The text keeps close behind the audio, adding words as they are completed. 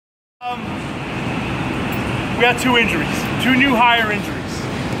We got 2 injuries, 2 new hire injuries.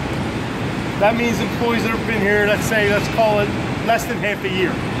 That means employees that have been here, let's call it less than half a year.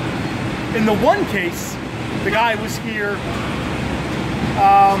 In the one case, the guy was here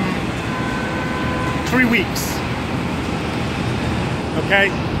 3 weeks. Okay?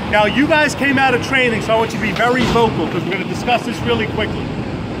 Now you guys came out of training, so I want you to be very vocal because we're going to discuss this really quickly.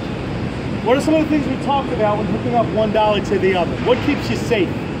 What are some of the things we talked about when hooking up one dolly to the other? What keeps you safe?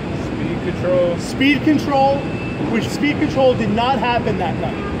 Speed control. Speed control, which speed control did not happen that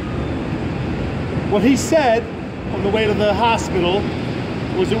night. What he said on the way to the hospital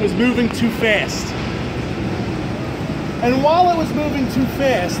was it was moving too fast. And while it was moving too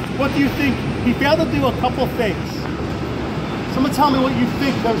fast, what do you think? He failed to do a couple things. Someone tell me what you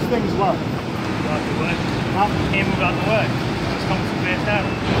think those things were. Move out the way. Huh? He didn't move out the way. It was coming too fast out.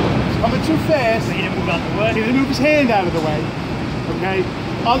 It was coming too fast. So he didn't move out the way. He didn't move his hand out of the way. Okay?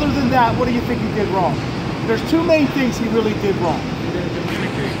 Other than that, what do you think he did wrong? There's 2 main things he really did wrong. He didn't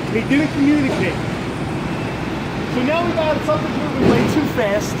communicate. He didn't communicate. So now we've got something moving way too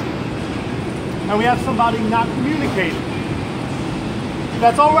fast, and we have somebody not communicating.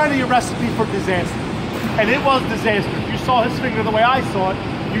 That's already a recipe for disaster. And it was disaster. If you saw his finger the way I saw it,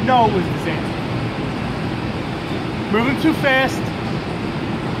 you know it was disaster. Moving too fast,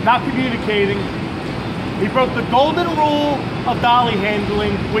 not communicating. He broke the golden rule of dolly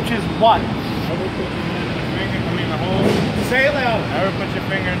handling, which is what? Never put your finger in the hole. Say it loud. Never put your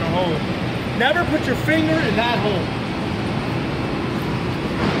finger in the hole. Never put your finger in that hole.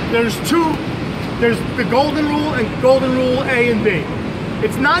 There's the golden rule and golden rule A and B.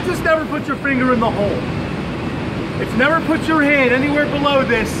 It's not just never put your finger in the hole. It's never put your hand anywhere below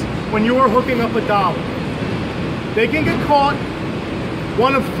this when you are hooking up a dolly. They can get caught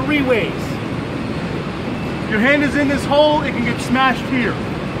one of 3 ways. Your hand is in this hole, it can get smashed here.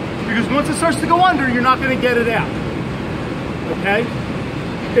 Because once it starts to go under, you're not going to get it out. Okay?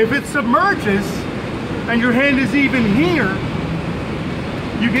 If it submerges and your hand is even here,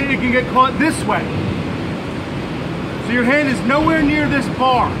 it can get caught this way. So your hand is nowhere near this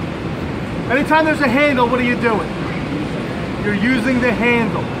bar. Anytime there's a handle, what are you doing? You're using the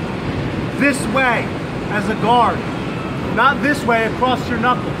handle this way as a guard, not this way across your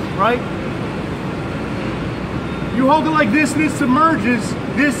knuckles, right? You hold it like this and it submerges,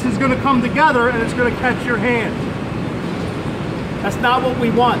 this is going to come together and it's going to catch your hand. That's not what we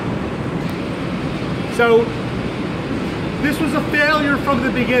want. So this was a failure from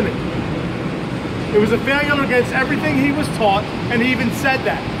the beginning. It was a failure against everything he was taught, and he even said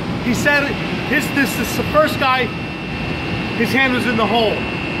that. He said this is the first guy, his hand was in the hole.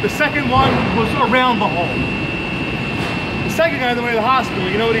 The second one was around the hole. The second guy on the way to the hospital,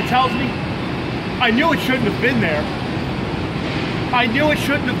 you know what he tells me? I knew it shouldn't have been there. I knew it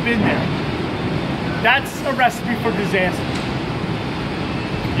shouldn't have been there. That's a recipe for disaster.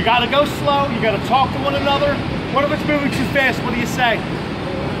 You gotta go slow, you gotta talk to one another. What if it's moving too fast? What do you say?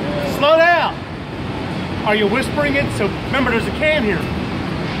 Slow down. Are you whispering it? So remember, there's a can here.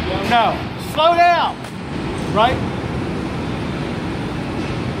 No, slow down, right?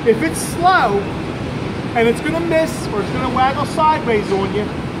 If it's slow and it's gonna miss or it's gonna waggle sideways on you,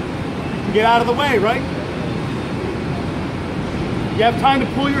 you can get out of the way, right? You have time to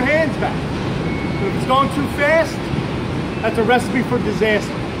pull your hands back. But if it's going too fast, that's a recipe for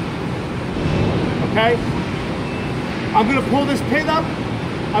disaster. Okay? I'm gonna pull this pin up.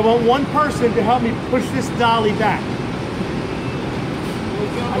 I want one person to help me push this dolly back.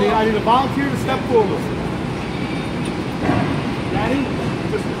 I need a volunteer to step forward. Daddy,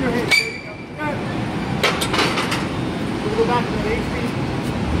 just with your hands. There you go. Good. We're gonna go back to that 8 feet.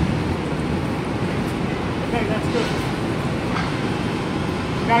 Okay, that's good.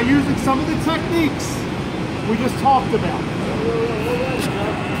 Now using some of the techniques we just talked about.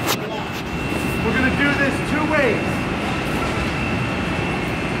 We're gonna do this 2 ways.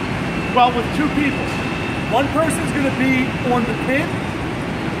 Well, with 2 people. One person's gonna be on the pin,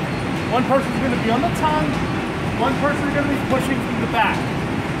 one person's gonna be on the tongue, one person's gonna be pushing from the back.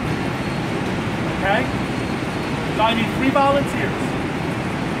 Okay? So I need 3 volunteers.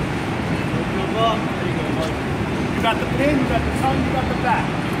 Good luck. There you go, Mike. You got the pin, you got the tongue, you got the back.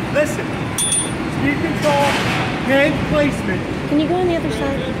 Listen, speed control, hand placement. Can you go on the other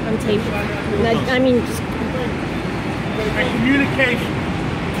side? I'm taping. I mean, just... And communication.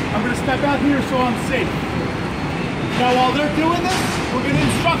 I'm going to step out here so I'm safe. Now while they're doing this, we're going to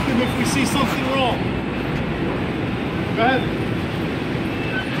instruct them if we see something wrong. Go ahead.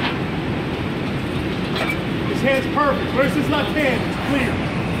 His hand's perfect. Where's his left hand? It's clear.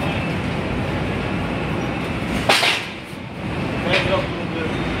 Hands up a little bit.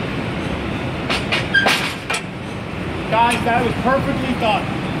 Guys, that was perfectly done.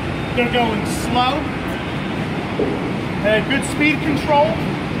 They're going slow. Had good speed control.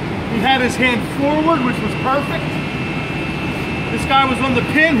 He had his hand forward, which was perfect. This guy was on the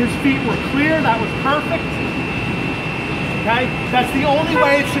pin, his feet were clear, that was perfect. Okay, that's the only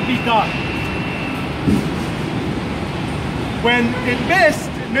way it should be done. When it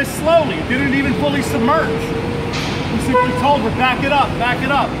missed slowly, it didn't even fully submerge. We simply told her, back it up,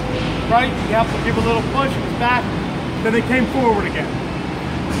 right? You have to give a little push, it was back, then they came forward again.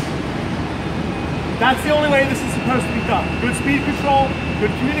 That's the only way this is supposed to be done. Good speed control,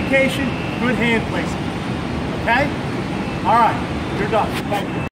 good communication, good hand placement. Okay? All right, you're done. Thank you.